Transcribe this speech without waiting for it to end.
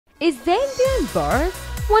Is Zayn being bars?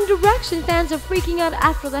 One Direction fans are freaking out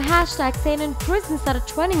after the hashtag Zayn in prison started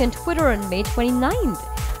trending on Twitter on May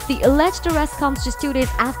 29th. The alleged arrest comes just 2 days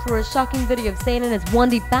after a shocking video of Zayn and his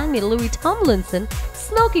 1D bandmate Louis Tomlinson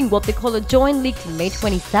smoking what they call a joint leaked on May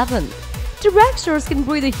 27th. Directioners can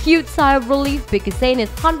breathe a huge sigh of relief because Zayn is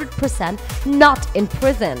 100% not in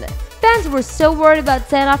prison. Fans were so worried about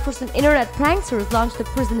Zayn after some internet pranksters launched the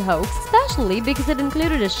prison hoax, especially because it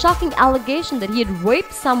included a shocking allegation that he had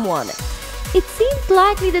raped someone. It seems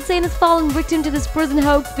likely that Zayn has fallen victim to this prison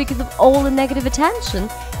hoax because of all the negative attention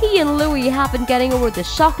he and Louis have been getting over the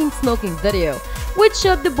shocking smoking video, which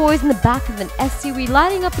showed the boys in the back of an SUV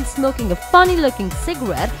lighting up and smoking a funny-looking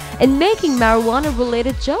cigarette and making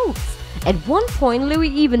marijuana-related jokes. At one point, Louis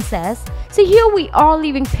even says, "So here we are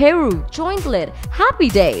leaving Peru, joint lit, happy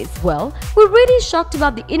days." Well, we're really shocked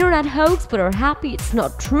about the internet hoax but are happy it's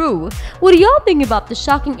not true. What do y'all think about the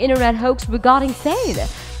shocking internet hoax regarding Zayn?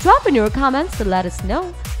 Drop in your comments to let us know.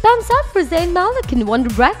 Thumbs up for Zayn Malik in One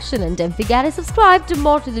Direction and don't forget to subscribe to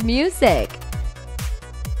more to the music.